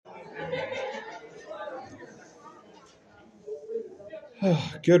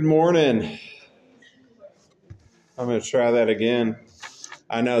Good morning. I'm going to try that again.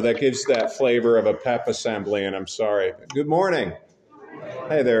 I know that gives that flavor of a pep assembly, and I'm sorry. Good morning.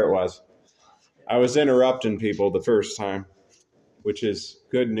 Hey, there it was. I was interrupting people the first time, which is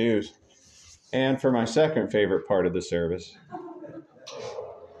good news. And for my second favorite part of the service.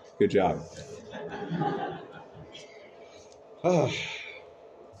 Good job.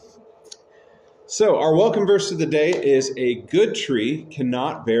 So our welcome verse of the day is a good tree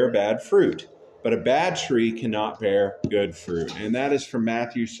cannot bear bad fruit, but a bad tree cannot bear good fruit. And that is from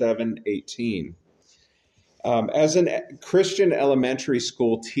Matthew 7:18. As a Christian elementary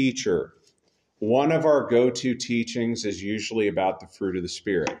school teacher, one of our go-to teachings is usually about the fruit of the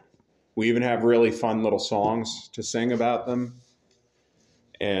Spirit. We even have really fun little songs to sing about them.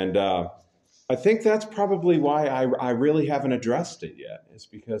 And I think that's probably why I really haven't addressed it yet, is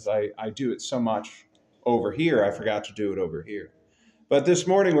because I do it so much over here, I forgot to do it over here. But this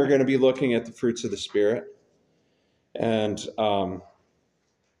morning we're going to be looking at the fruits of the Spirit. And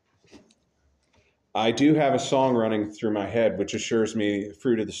I do have a song running through my head which assures me the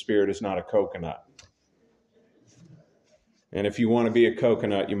fruit of the Spirit is not a coconut. And if you want to be a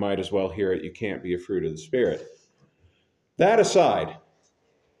coconut, you might as well hear it. You can't be a fruit of the Spirit. That aside,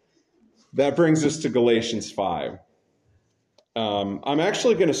 that brings us to Galatians 5. I'm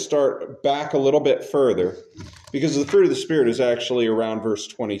actually going to start back a little bit further because the fruit of the Spirit is actually around verse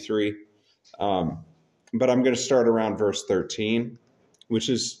 23. But I'm going to start around verse 13, which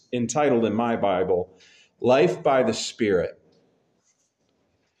is entitled in my Bible, Life by the Spirit.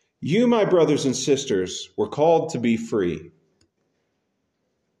 You, my brothers and sisters, were called to be free.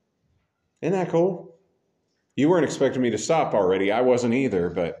 Isn't that cool? You weren't expecting me to stop already. I wasn't either,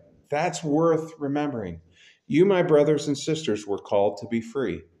 but that's worth remembering. You, my brothers and sisters, were called to be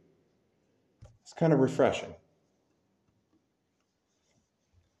free. It's kind of refreshing.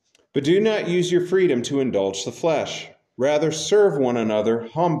 But do not use your freedom to indulge the flesh. Rather, serve one another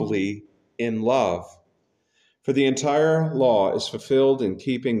humbly in love. For the entire law is fulfilled in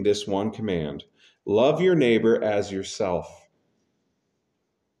keeping this one command: love your neighbor as yourself.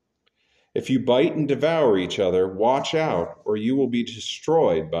 If you bite and devour each other, watch out, or you will be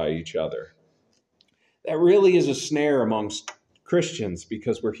destroyed by each other. That really is a snare amongst Christians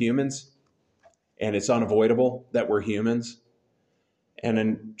because we're humans, and it's unavoidable that we're humans.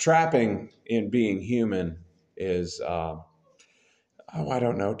 And trapping in being human is,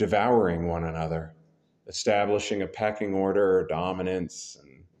 devouring one another, establishing a pecking order or dominance, and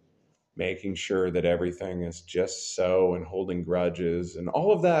making sure that everything is just so, and holding grudges, and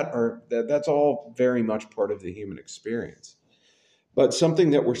all of that's all very much part of the human experience. But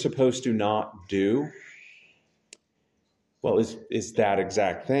something that we're supposed to not do, well, is that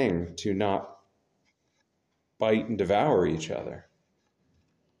exact thing, to not bite and devour each other.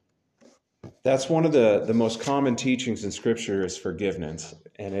 That's one of the most common teachings in Scripture is forgiveness,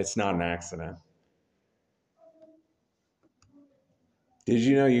 and it's not an accident. Did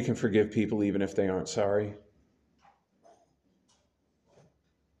you know you can forgive people even if they aren't sorry?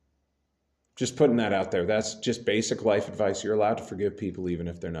 Just putting that out there. That's just basic life advice. You're allowed to forgive people even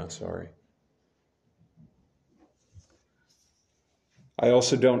if they're not sorry. I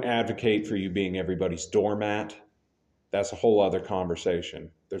also don't advocate for you being everybody's doormat. That's a whole other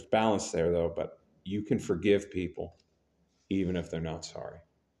conversation. There's balance there, though, but you can forgive people even if they're not sorry.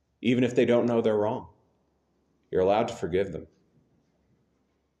 Even if they don't know they're wrong. You're allowed to forgive them.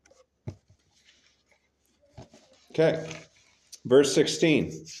 Okay, verse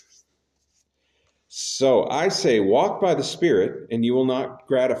 16. So I say, walk by the Spirit, and you will not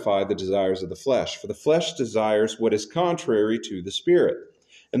gratify the desires of the flesh. For the flesh desires what is contrary to the Spirit,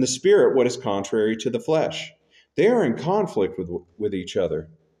 and the Spirit what is contrary to the flesh. They are in conflict with each other,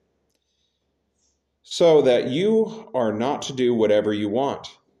 so that you are not to do whatever you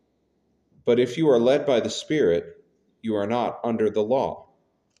want. But if you are led by the Spirit, you are not under the law.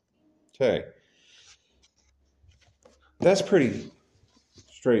 Okay. That's pretty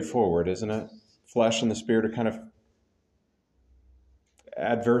straightforward, isn't it? Flesh and the Spirit are kind of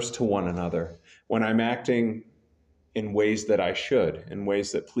adverse to one another. When I'm acting in ways that I should, in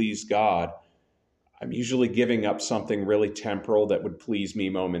ways that please God, I'm usually giving up something really temporal that would please me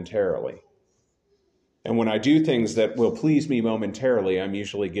momentarily. And when I do things that will please me momentarily, I'm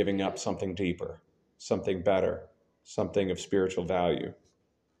usually giving up something deeper, something better, something of spiritual value.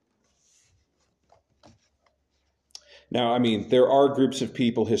 Now, there are groups of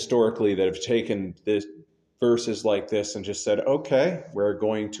people historically that have taken this verses like this and just said, okay, we're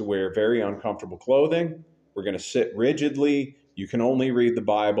going to wear very uncomfortable clothing. We're going to sit rigidly. You can only read the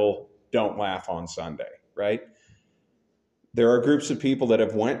Bible. Don't laugh on Sunday, right? There are groups of people that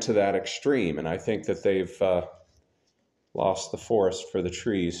have went to that extreme, and I think that they've lost the forest for the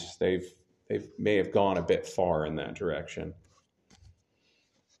trees. They may have gone a bit far in that direction.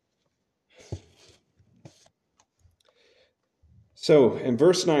 So in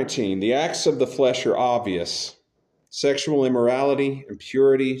verse 19, the acts of the flesh are obvious: sexual immorality,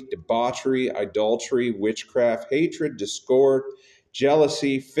 impurity, debauchery, idolatry, witchcraft, hatred, discord,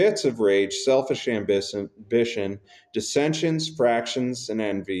 jealousy, fits of rage, selfish ambition, dissensions, fractions, and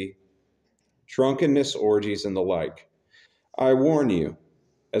envy, drunkenness, orgies, and the like. I warn you,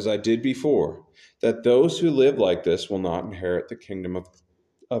 as I did before, that those who live like this will not inherit the kingdom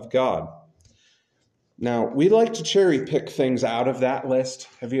of God. Now, we like to cherry pick things out of that list.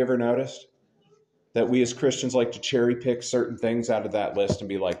 Have you ever noticed that we as Christians like to cherry pick certain things out of that list and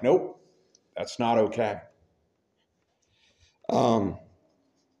be like, nope, that's not okay?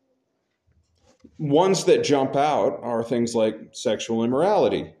 Ones that jump out are things like sexual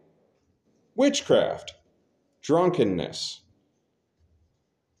immorality, witchcraft, drunkenness.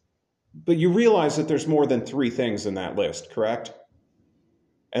 But you realize that there's more than 3 things in that list, correct?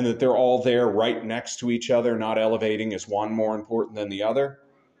 And that they're all there right next to each other, not elevating as one more important than the other.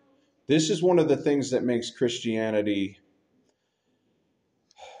 This is one of the things that makes Christianity,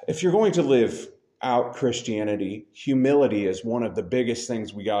 if you're going to live out Christianity, humility is one of the biggest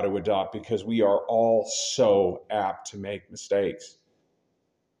things we got to adopt, because we are all so apt to make mistakes.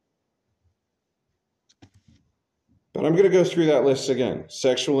 But I'm going to go through that list again.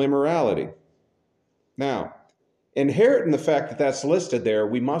 Sexual immorality. Now, inherent in the fact that that's listed there,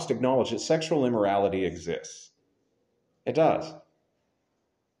 we must acknowledge that sexual immorality exists. It does.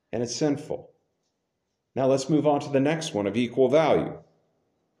 And it's sinful. Now let's move on to the next one of equal value.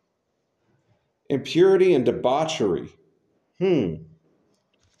 Impurity and debauchery.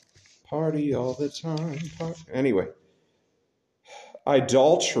 Party all the time. Anyway.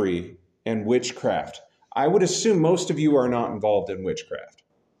 Idolatry and witchcraft. I would assume most of you are not involved in witchcraft.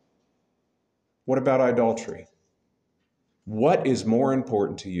 What about idolatry? What is more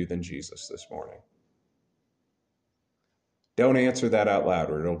important to you than Jesus this morning? Don't answer that out loud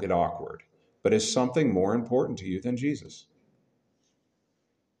or it'll get awkward. But is something more important to you than Jesus?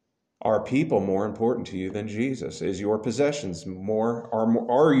 Are people more important to you than Jesus? Are your possessions more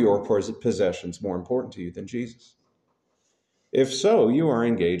important to you than Jesus? If so, you are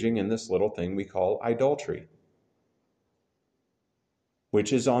engaging in this little thing we call idolatry,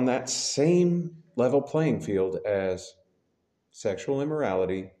 which is on that same level playing field as sexual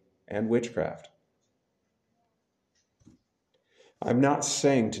immorality and witchcraft. I'm not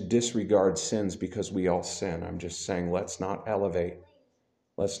saying to disregard sins because we all sin. I'm just saying let's not elevate.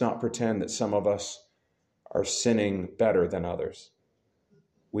 Let's not pretend that some of us are sinning better than others.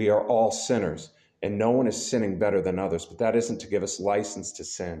 We are all sinners, and no one is sinning better than others, but that isn't to give us license to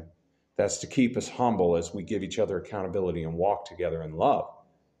sin. That's to keep us humble as we give each other accountability and walk together in love,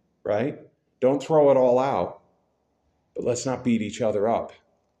 right? Don't throw it all out, but let's not beat each other up.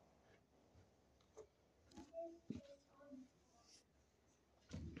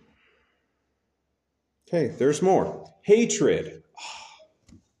 Okay, there's more. Hatred.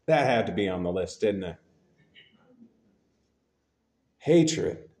 That had to be on the list, didn't it?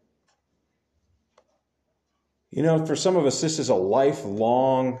 Hatred. You know, for some of us, this is a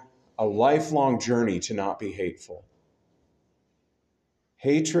lifelong journey to not be hateful.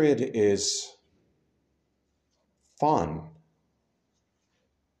 Hatred is fun.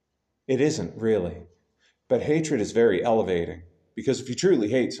 It isn't really. But hatred is very elevating, because if you truly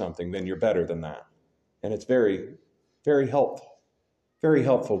hate something, then you're better than that. And it's very, very helpful. Very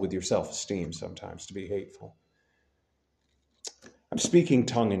helpful with your self-esteem sometimes to be hateful. I'm speaking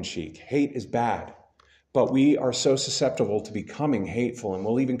tongue-in-cheek. Hate is bad. But we are so susceptible to becoming hateful, and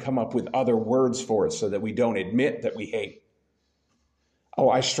we'll even come up with other words for it so that we don't admit that we hate. Oh,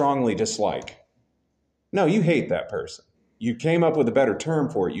 I strongly dislike. No, you hate that person. You came up with a better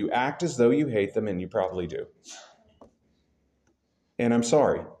term for it. You act as though you hate them, and you probably do. And I'm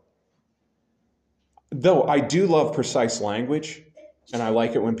sorry. Though I do love precise language, and I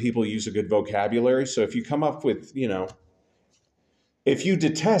like it when people use a good vocabulary. So if you come up with, if you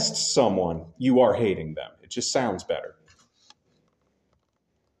detest someone, you are hating them. It just sounds better.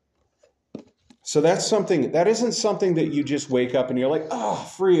 So that isn't something that you just wake up and you're like,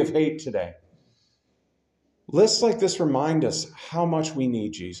 free of hate today. Lists like this remind us how much we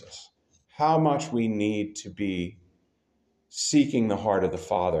need Jesus, how much we need to be seeking the heart of the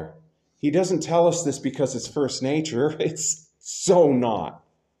Father. He doesn't tell us this because it's first nature. It's so not.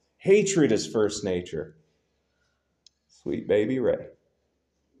 Hatred is first nature. Sweet baby Ray.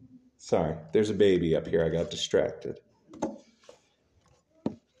 Sorry, there's a baby up here. I got distracted.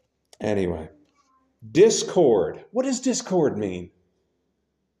 Anyway, discord. What does discord mean?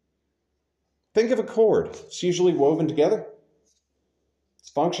 Think of a cord. It's usually woven together. It's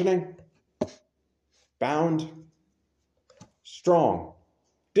functioning, bound, strong.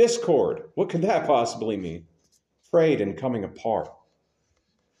 Discord. What could that possibly mean? Frayed and coming apart.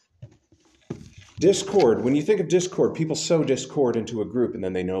 Discord. When you think of discord, people sow discord into a group and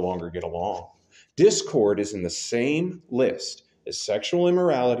then they no longer get along. Discord is in the same list as sexual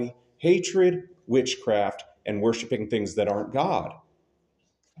immorality, hatred, witchcraft, and worshiping things that aren't God.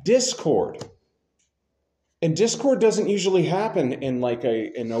 Discord. And discord doesn't usually happen in like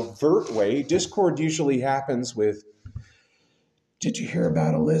an overt way. Discord usually happens with, did you hear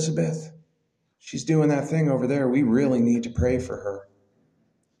about Elizabeth? She's doing that thing over there. We really need to pray for her.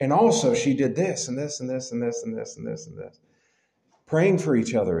 And also she did this and this and this and this and this and this and this. Praying for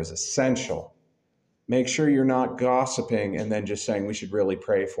each other is essential. Make sure you're not gossiping and then just saying we should really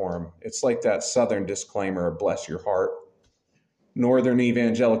pray for them. It's like that Southern disclaimer of bless your heart. Northern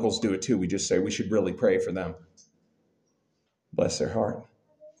evangelicals do it too. We just say we should really pray for them. Bless their heart.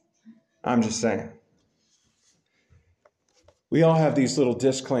 I'm just saying. We all have these little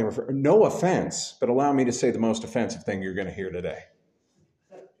disclaimers. No offense, but allow me to say the most offensive thing you're going to hear today.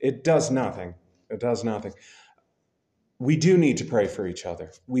 It does nothing. It does nothing. We do need to pray for each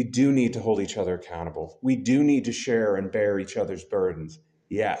other. We do need to hold each other accountable. We do need to share and bear each other's burdens.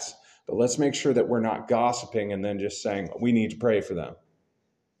 Yes. But let's make sure that we're not gossiping and then just saying, we need to pray for them.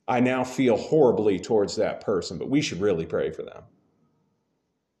 I now feel horribly towards that person, but we should really pray for them.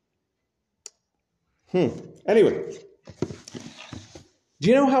 Anyway, do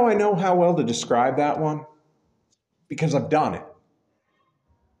you know how well to describe that one? Because I've done it.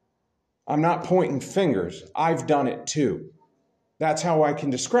 I'm not pointing fingers. I've done it too. That's how I can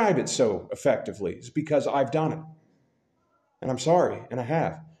describe it so effectively, is because I've done it. And I'm sorry, and I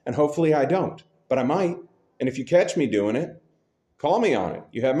have. And hopefully I don't, but I might. And if you catch me doing it, call me on it.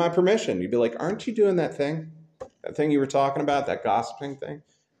 You have my permission. You'd be like, aren't you doing that thing? That thing you were talking about, that gossiping thing?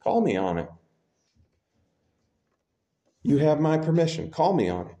 Call me on it. You have my permission. Call me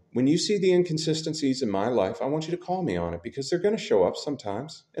on it. When you see the inconsistencies in my life, I want you to call me on it because they're going to show up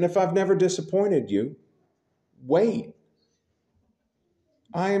sometimes. And if I've never disappointed you, wait.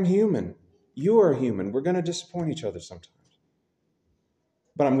 I am human. You are human. We're going to disappoint each other sometimes.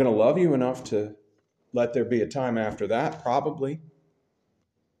 But I'm going to love you enough to let there be a time after that, probably.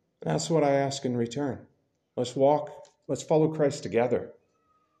 That's what I ask in return. Let's follow Christ together.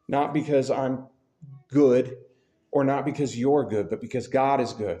 Not because I'm good or not because you're good, but because God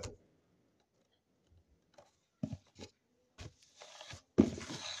is good.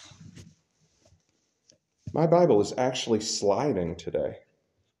 My Bible is actually sliding today.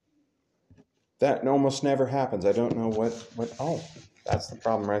 That almost never happens. I don't know what, that's the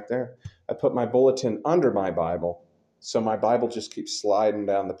problem right there. I put my bulletin under my Bible, so my Bible just keeps sliding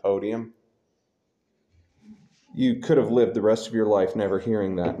down the podium. You could have lived the rest of your life never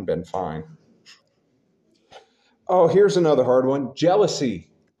hearing that and been fine. Oh, here's another hard one.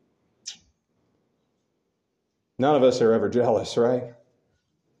 Jealousy. None of us are ever jealous, right?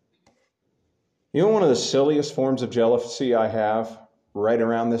 You know one of the silliest forms of jealousy I have right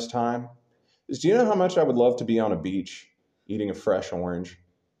around this time is, do you know how much I would love to be on a beach eating a fresh orange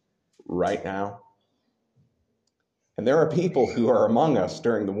right now? And there are people who are among us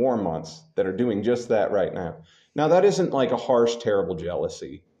during the warm months that are doing just that right now. Now, that isn't like a harsh, terrible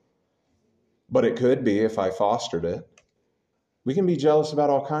jealousy, but it could be if I fostered it. We can be jealous about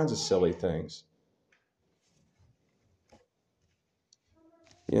all kinds of silly things.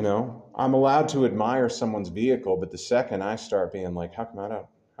 You know, I'm allowed to admire someone's vehicle, but the second I start being like, how come I don't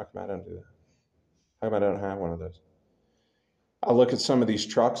do that? How come I don't have one of those? I look at some of these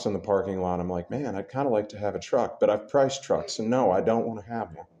trucks in the parking lot. I'm like, man, I'd kind of like to have a truck, but I've priced trucks, and no, I don't want to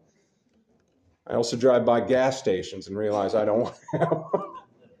have one. I also drive by gas stations and realize I don't want to have one.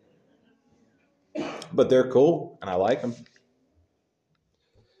 But they're cool, and I like them.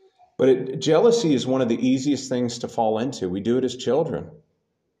 But jealousy is one of the easiest things to fall into. We do it as children.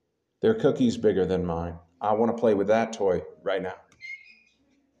 Their cookie's bigger than mine. I want to play with that toy right now.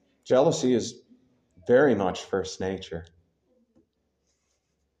 Jealousy is very much first nature.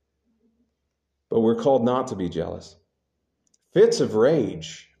 But we're called not to be jealous. Fits of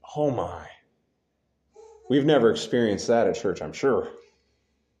rage. Oh my. We've never experienced that at church, I'm sure.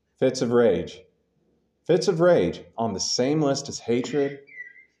 Fits of rage. Fits of rage on the same list as hatred,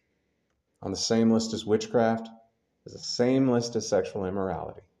 on the same list as witchcraft, is the same list as sexual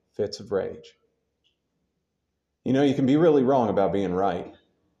immorality. Fits of rage. You know, you can be really wrong about being right.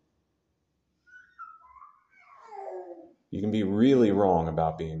 You can be really wrong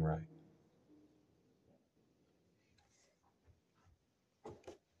about being right.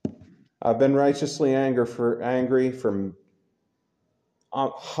 I've been righteously angry for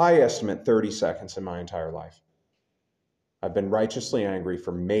high estimate 30 seconds in my entire life. I've been righteously angry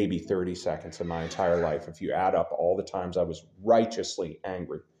for maybe 30 seconds in my entire life, if you add up all the times I was righteously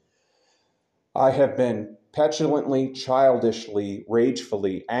angry. I have been petulantly, childishly,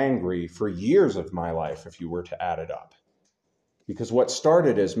 ragefully angry for years of my life, if you were to add it up. Because what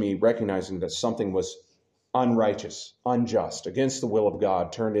started as me recognizing that something was unrighteous, unjust, against the will of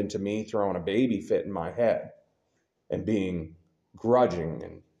God, turned into me throwing a baby fit in my head and being grudging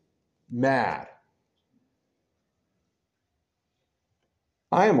and mad.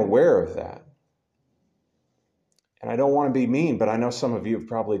 I am aware of that. And I don't want to be mean, but I know some of you have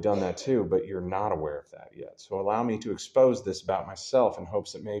probably done that too, but you're not aware of that yet. So allow me to expose this about myself in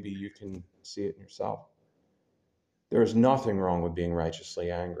hopes that maybe you can see it in yourself. There is nothing wrong with being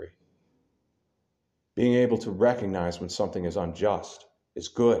righteously angry. Being able to recognize when something is unjust is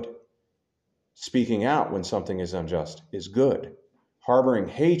good. Speaking out when something is unjust is good. Harboring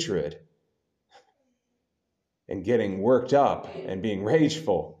hatred and getting worked up and being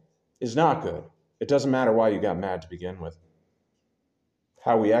rageful is not good. It doesn't matter why you got mad to begin with.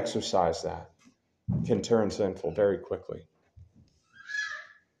 How we exercise that can turn sinful very quickly.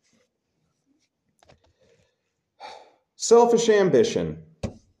 Selfish ambition.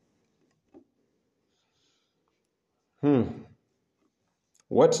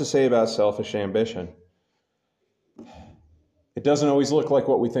 What to say about selfish ambition? It doesn't always look like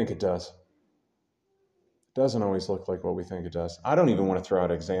what we think it does. It doesn't always look like what we think it does. I don't even want to throw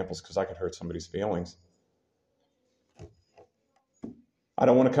out examples because I could hurt somebody's feelings. I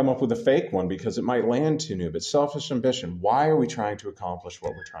don't want to come up with a fake one because it might land too new, but selfish ambition. Why are we trying to accomplish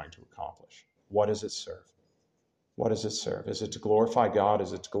what we're trying to accomplish? What does it serve? What does it serve? Is it to glorify God?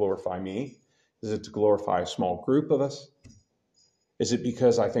 Is it to glorify me? Is it to glorify a small group of us? Is it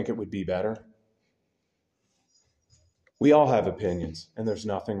because I think it would be better? We all have opinions, and there's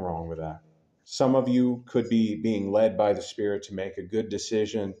nothing wrong with that. Some of you could be being led by the Spirit to make a good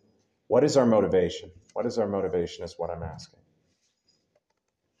decision. What is our motivation? What is our motivation is what I'm asking.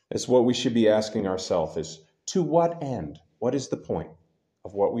 It's what we should be asking ourselves is, to what end? What is the point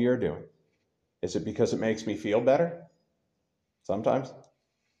of what we are doing? Is it because it makes me feel better? Sometimes.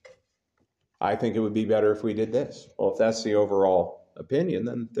 I think it would be better if we did this. Well, if that's the overall opinion,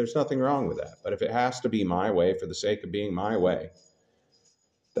 then there's nothing wrong with that. But if it has to be my way for the sake of being my way,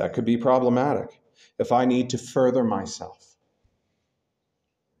 that could be problematic. If I need to further myself,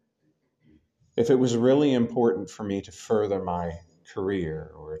 if it was really important for me to further my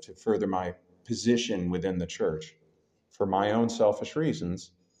career or to further my position within the church for my own selfish reasons,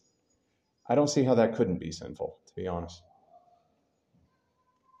 I don't see how that couldn't be sinful, to be honest.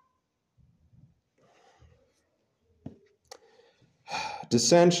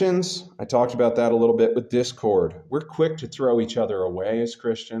 Dissensions, I talked about that a little bit with discord. We're quick to throw each other away as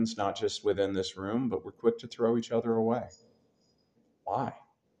Christians, not just within this room, but we're quick to throw each other away. Why?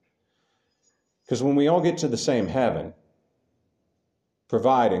 Because when we all get to the same heaven,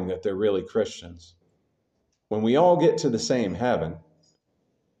 providing that they're really Christians, when we all get to the same heaven,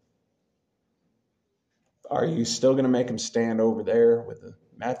 are you still going to make them stand over there with the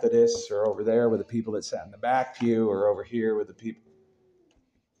Methodists or over there with the people that sat in the back pew or over here with the people?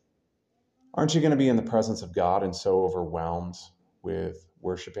 Aren't you going to be in the presence of God and so overwhelmed with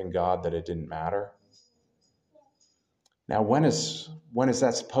worshiping God that it didn't matter? Now, when is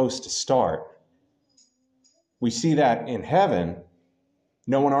that supposed to start? We see that in heaven.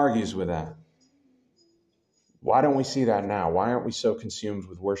 No one argues with that. Why don't we see that now? Why aren't we so consumed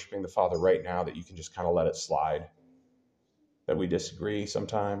with worshiping the Father right now that you can just kind of let it slide? That we disagree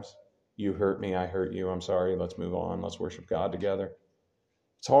sometimes. You hurt me, I hurt you, I'm sorry, let's move on, let's worship God together.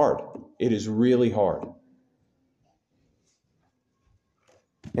 It's hard. It is really hard.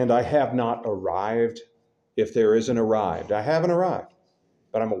 And I have not arrived, if there isn't arrived. I haven't arrived,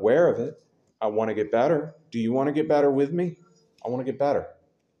 but I'm aware of it. I want to get better. Do you want to get better with me? I want to get better.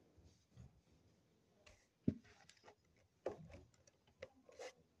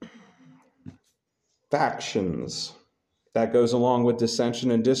 Factions. That goes along with dissension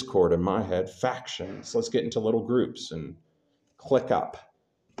and discord in my head. Factions. Let's get into little groups and click up.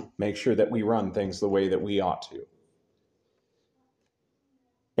 Make sure that we run things the way that we ought to.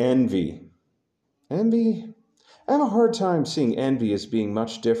 Envy. Envy. I have a hard time seeing envy as being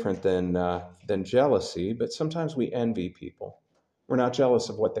much different than jealousy, but sometimes we envy people. We're not jealous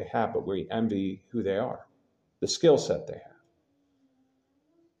of what they have, but we envy who they are, the skill set they have,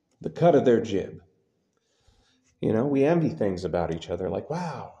 the cut of their jib. You know, we envy things about each other like,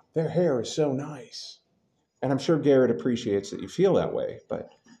 wow, their hair is so nice. And I'm sure Garrett appreciates that you feel that way, but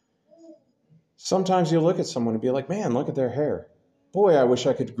Sometimes you'll look at someone and be like, man, look at their hair. Boy, I wish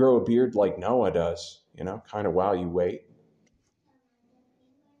I could grow a beard like Noah does. Kind of while you wait.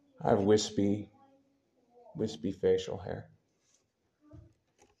 I have wispy facial hair.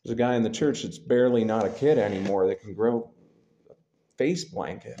 There's a guy in the church that's barely not a kid anymore that can grow a face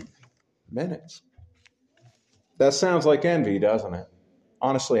blanket in minutes. That sounds like envy, doesn't it?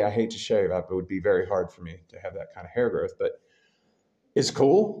 Honestly, I hate to shave. It would be very hard for me to have that kind of hair growth, but it's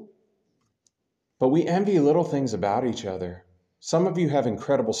cool. But we envy little things about each other. Some of you have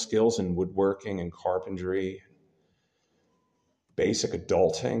incredible skills in woodworking and carpentry, basic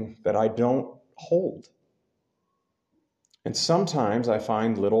adulting that I don't hold. And sometimes I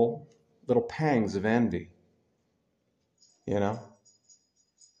find little pangs of envy,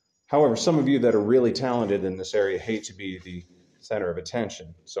 However, some of you that are really talented in this area hate to be the center of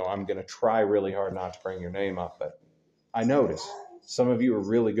attention. So I'm going to try really hard not to bring your name up. But I notice some of you are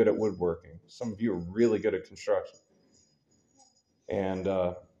really good at woodworking. Some of you are really good at construction. And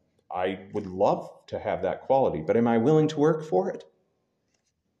I would love to have that quality. But am I willing to work for it?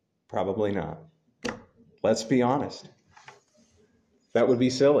 Probably not. Let's be honest. That would be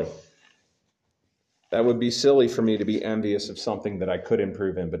silly. That would be silly for me to be envious of something that I could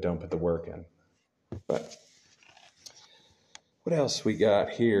improve in but don't put the work in. But what else we got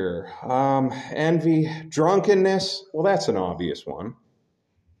here? Envy, drunkenness. Well, that's an obvious one,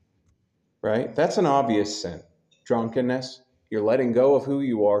 right? That's an obvious sin. Drunkenness. You're letting go of who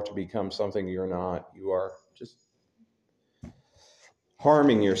you are to become something you're not. You are just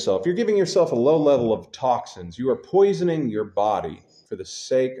harming yourself. You're giving yourself a low level of toxins. You are poisoning your body for the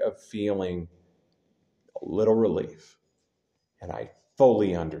sake of feeling a little relief. And I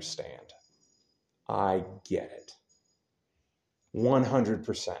fully understand. I get it.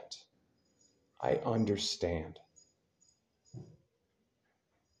 100%. I understand.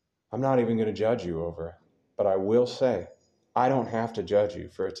 I'm not even going to judge you over it, but I will say, I don't have to judge you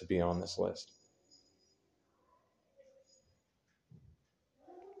for it to be on this list.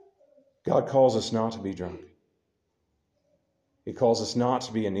 God calls us not to be drunk. He calls us not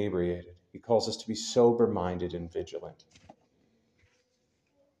to be inebriated. He calls us to be sober-minded and vigilant.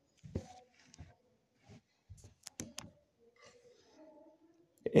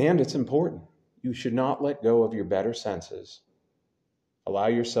 And it's important. You should not let go of your better senses. Allow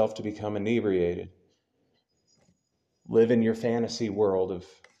yourself to become inebriated. Live in your fantasy world of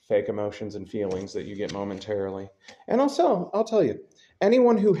fake emotions and feelings that you get momentarily. And also, I'll tell you,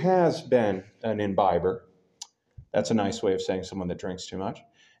 anyone who has been an imbiber, that's a nice way of saying someone that drinks too much.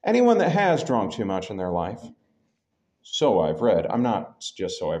 Anyone that has drunk too much in their life, so I've read. I'm not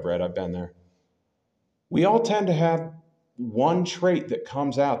just so I've read, I've been there. We all tend to have one trait that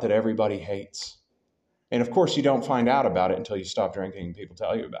comes out that everybody hates. And of course, you don't find out about it until you stop drinking and people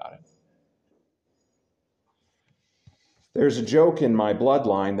tell you about it. There's a joke in my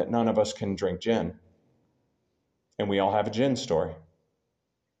bloodline that none of us can drink gin. And we all have a gin story.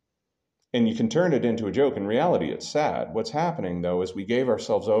 And you can turn it into a joke. In reality, it's sad. What's happening, though, is we gave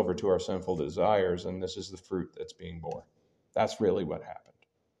ourselves over to our sinful desires, and this is the fruit that's being borne. That's really what happened.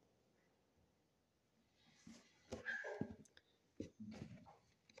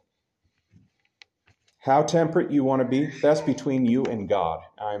 How temperate you want to be, that's between you and God.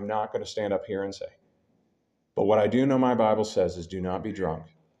 I'm not going to stand up here and say. But what I do know my Bible says is do not be drunk.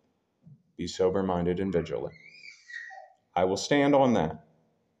 Be sober-minded and vigilant. I will stand on that.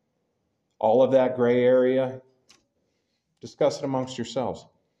 All of that gray area, discuss it amongst yourselves.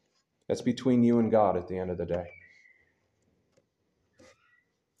 That's between you and God at the end of the day.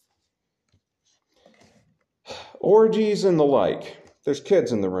 Orgies and the like. There's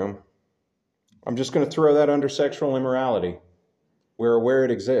kids in the room. I'm just going to throw that under sexual immorality. We're aware it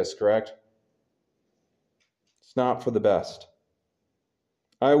exists, correct? It's not for the best.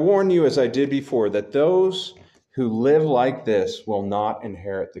 I warn you, as I did before, that those who live like this will not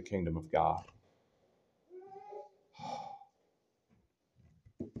inherit the kingdom of God.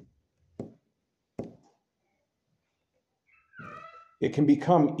 It can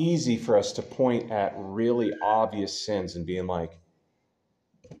become easy for us to point at really obvious sins and being like,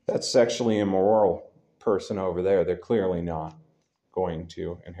 that sexually immoral person over there, they're clearly not going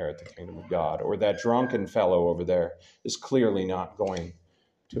to inherit the kingdom of God. Or that drunken fellow over there is clearly not going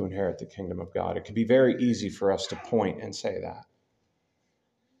to inherit the kingdom of God. It can be very easy for us to point and say that.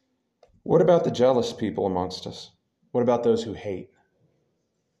 What about the jealous people amongst us? What about those who hate?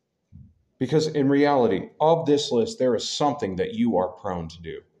 Because in reality, of this list, there is something that you are prone to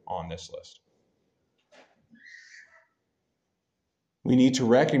do on this list. We need to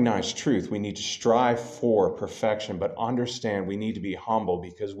recognize truth. We need to strive for perfection, but understand we need to be humble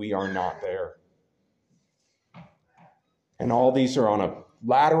because we are not there. And all these are on a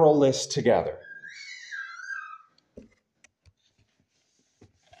lateral list together.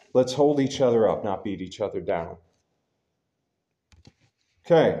 Let's hold each other up, not beat each other down.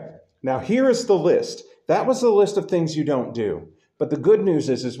 Okay, now here is the list. That was the list of things you don't do. But the good news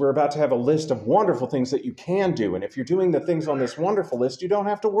is we're about to have a list of wonderful things that you can do. And if you're doing the things on this wonderful list, you don't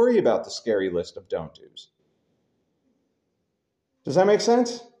have to worry about the scary list of don't do's. Does that make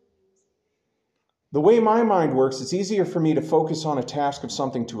sense? The way my mind works, it's easier for me to focus on a task of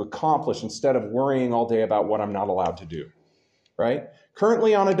something to accomplish instead of worrying all day about what I'm not allowed to do, right?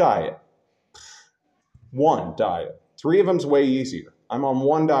 Currently on a diet. One diet. 3 of them's way easier. I'm on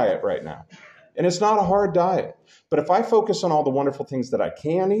one diet right now. And it's not a hard diet. But if I focus on all the wonderful things that I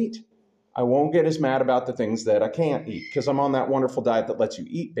can eat, I won't get as mad about the things that I can't eat because I'm on that wonderful diet that lets you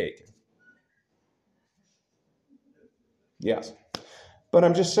eat bacon. Yes. But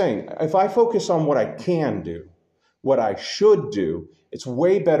I'm just saying, if I focus on what I can do, what I should do, it's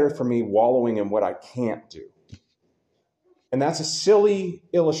way better for me wallowing in what I can't do. And that's a silly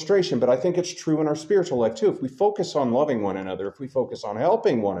illustration, but I think it's true in our spiritual life too. If we focus on loving one another, if we focus on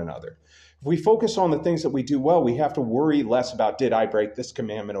helping one another, if we focus on the things that we do well, we have to worry less about, did I break this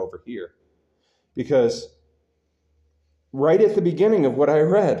commandment over here? Because right at the beginning of what I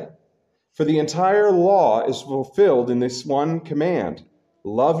read, for the entire law is fulfilled in this one command,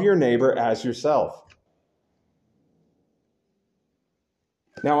 love your neighbor as yourself.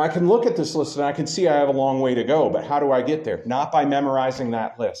 Now, I can look at this list and I can see I have a long way to go, but how do I get there? Not by memorizing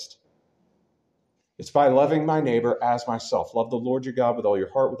that list. It's by loving my neighbor as myself. Love the Lord your God with all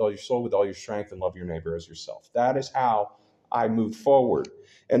your heart, with all your soul, with all your strength, and love your neighbor as yourself. That is how I move forward.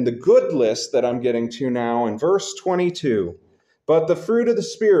 And the good list that I'm getting to now in verse 22, but the fruit of the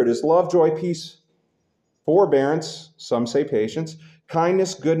Spirit is love, joy, peace, forbearance, some say patience,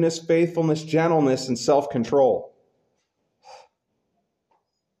 kindness, goodness, faithfulness, gentleness, and self-control.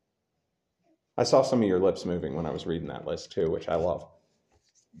 I saw some of your lips moving when I was reading that list too, which I love.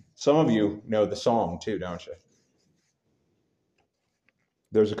 Some of you know the song too, don't you?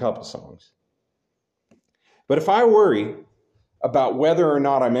 There's a couple songs. But if I worry about whether or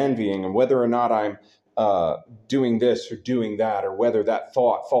not I'm envying and whether or not I'm doing this or doing that, or whether that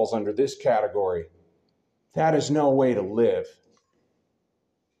thought falls under this category, that is no way to live.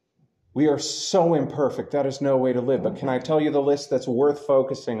 We are so imperfect. That is no way to live. But can I tell you the list that's worth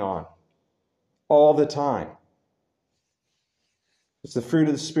focusing on all the time? It's the fruit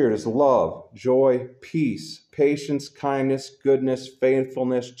of the Spirit. It's love, joy, peace, patience, kindness, goodness,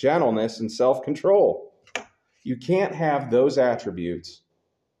 faithfulness, gentleness, and self-control. You can't have those attributes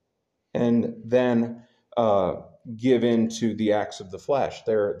and then give in to the acts of the flesh.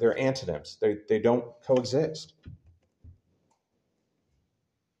 They're antonyms. They don't coexist.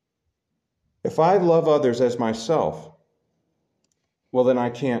 If I love others as myself, well, then I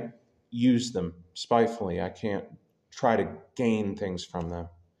can't use them spitefully. I can't try to gain things from them.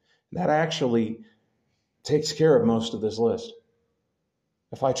 That actually takes care of most of this list.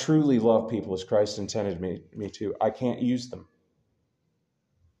 If I truly love people as Christ intended me to, I can't use them.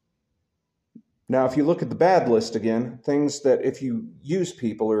 Now, if you look at the bad list again, things that if you use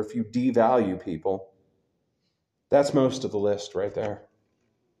people or if you devalue people, that's most of the list right there.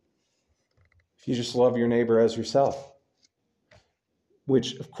 If you just love your neighbor as yourself,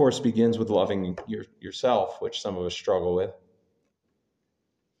 which of course begins with loving yourself, which some of us struggle with.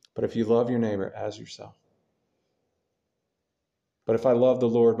 But if you love your neighbor as yourself. But if I love the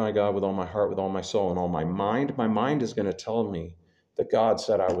Lord my God with all my heart, with all my soul, and all my mind is going to tell me that God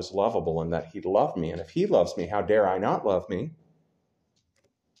said I was lovable and that he loved me. And if he loves me, how dare I not love me?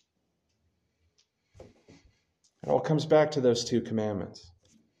 It all comes back to those 2 commandments.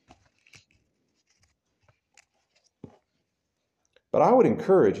 But I would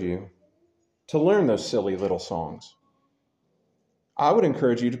encourage you to learn those silly little songs. I would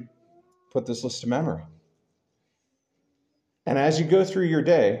encourage you to put this list to memory. And as you go through your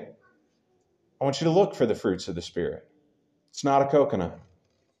day, I want you to look for the fruits of the Spirit. It's not a coconut.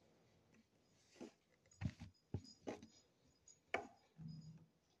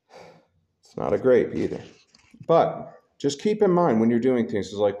 It's not a grape either. But just keep in mind when you're doing things,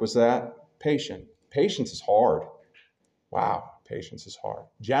 it's like, was that patient? Patience is hard. Wow. Patience is hard.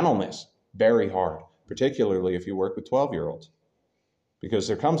 Gentleness, very hard, particularly if you work with 12-year-olds. Because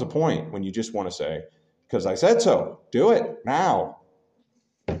there comes a point when you just want to say, because I said so, do it now.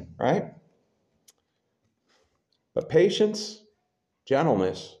 Right? But patience,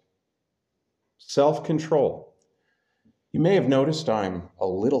 gentleness, self-control. You may have noticed I'm a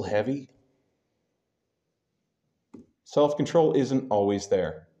little heavy. Self-control isn't always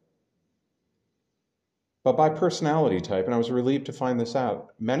there. But by personality type, and I was relieved to find this out,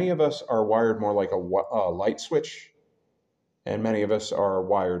 many of us are wired more like a light switch, and many of us are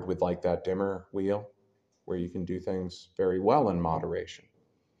wired with like that dimmer wheel where you can do things very well in moderation.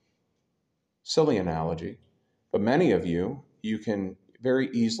 Silly analogy, but many of you can very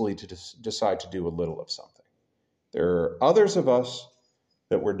easily decide to do a little of something. There are others of us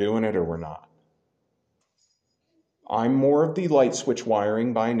that we're doing it or we're not. I'm more of the light switch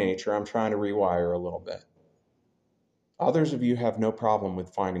wiring by nature. I'm trying to rewire a little bit. Others of you have no problem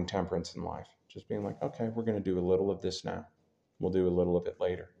with finding temperance in life. Just being like, okay, we're going to do a little of this now. We'll do a little of it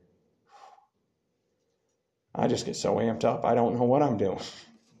later. I just get so amped up, I don't know what I'm doing.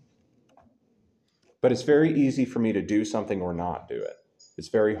 But it's very easy for me to do something or not do it. It's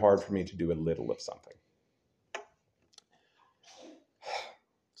very hard for me to do a little of something.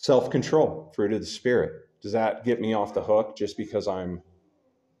 Self-control, fruit of the Spirit. Does that get me off the hook just because I'm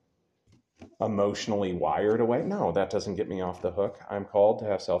emotionally wired away? No, that doesn't get me off the hook. I'm called to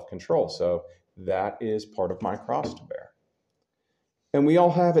have self-control. So that is part of my cross to bear. And we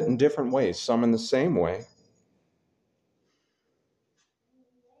all have it in different ways, some in the same way.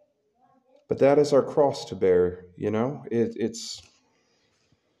 But that is our cross to bear, you know? It's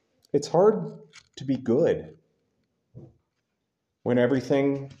hard to be good when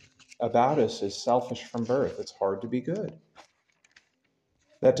everything about us is selfish from birth. It's hard to be good.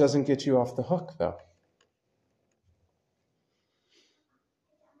 That doesn't get you off the hook, though.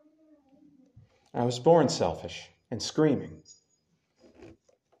 I was born selfish and screaming.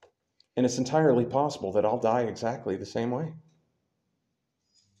 And it's entirely possible that I'll die exactly the same way.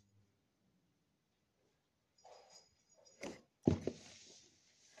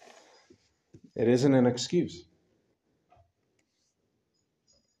 It isn't an excuse.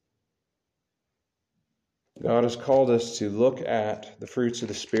 God has called us to look at the fruits of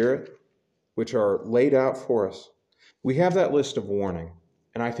the Spirit, which are laid out for us. We have that list of warning,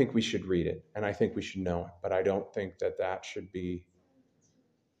 and I think we should read it, and I think we should know it, but I don't think that that should be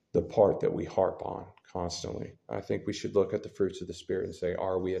the part that we harp on constantly. I think we should look at the fruits of the Spirit and say,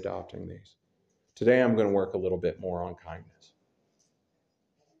 are we adopting these? Today I'm going to work a little bit more on kindness.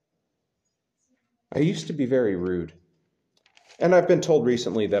 I used to be very rude. And I've been told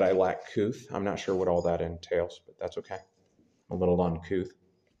recently that I lack couth. I'm not sure what all that entails, but that's okay. I'm a little uncouth.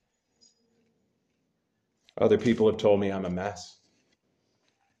 Other people have told me I'm a mess.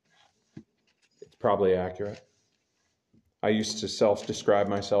 It's probably accurate. I used to self-describe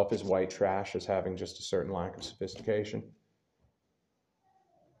myself as white trash, as having just a certain lack of sophistication.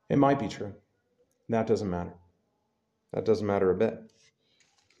 It might be true. That doesn't matter. That doesn't matter a bit.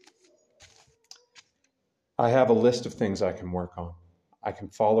 I have a list of things I can work on. I can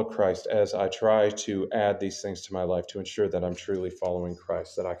follow Christ as I try to add these things to my life to ensure that I'm truly following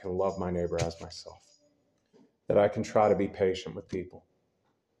Christ, that I can love my neighbor as myself, that I can try to be patient with people,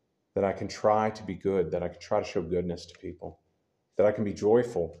 that I can try to be good, that I can try to show goodness to people, that I can be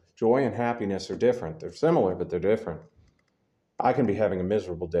joyful. Joy and happiness are different. They're similar, but they're different. I can be having a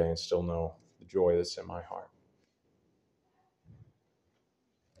miserable day and still know the joy that's in my heart.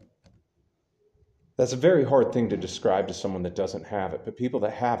 That's a very hard thing to describe to someone that doesn't have it, but people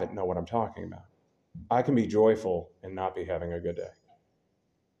that have it know what I'm talking about. I can be joyful and not be having a good day.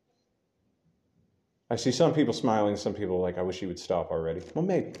 I see some people smiling, some people like, I wish he would stop already. Well,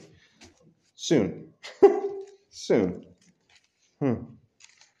 maybe. Soon. Soon.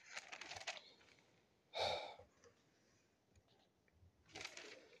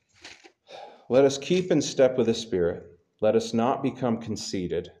 Let us keep in step with the Spirit. Let us not become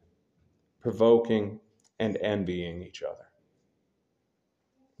conceited, provoking, and envying each other.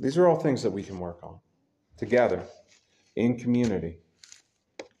 These are all things that we can work on together in community.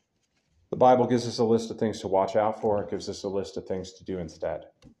 The Bible gives us a list of things to watch out for. It gives us a list of things to do instead.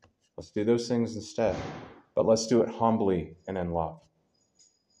 Let's do those things instead, but let's do it humbly and in love.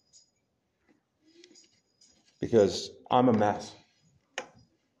 Because I'm a mess.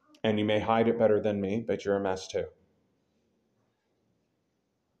 And you may hide it better than me, but you're a mess too.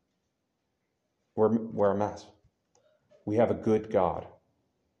 We're a mess. We have a good God.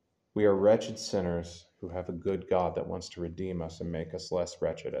 We are wretched sinners who have a good God that wants to redeem us and make us less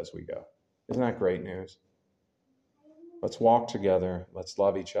wretched as we go. Isn't that great news? Let's walk together. Let's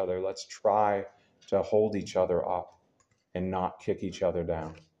love each other. Let's try to hold each other up and not kick each other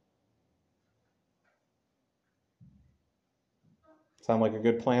down. Sound like a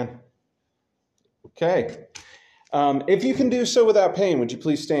good plan? Okay. If you can do so without pain, would you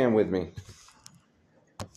please stand with me?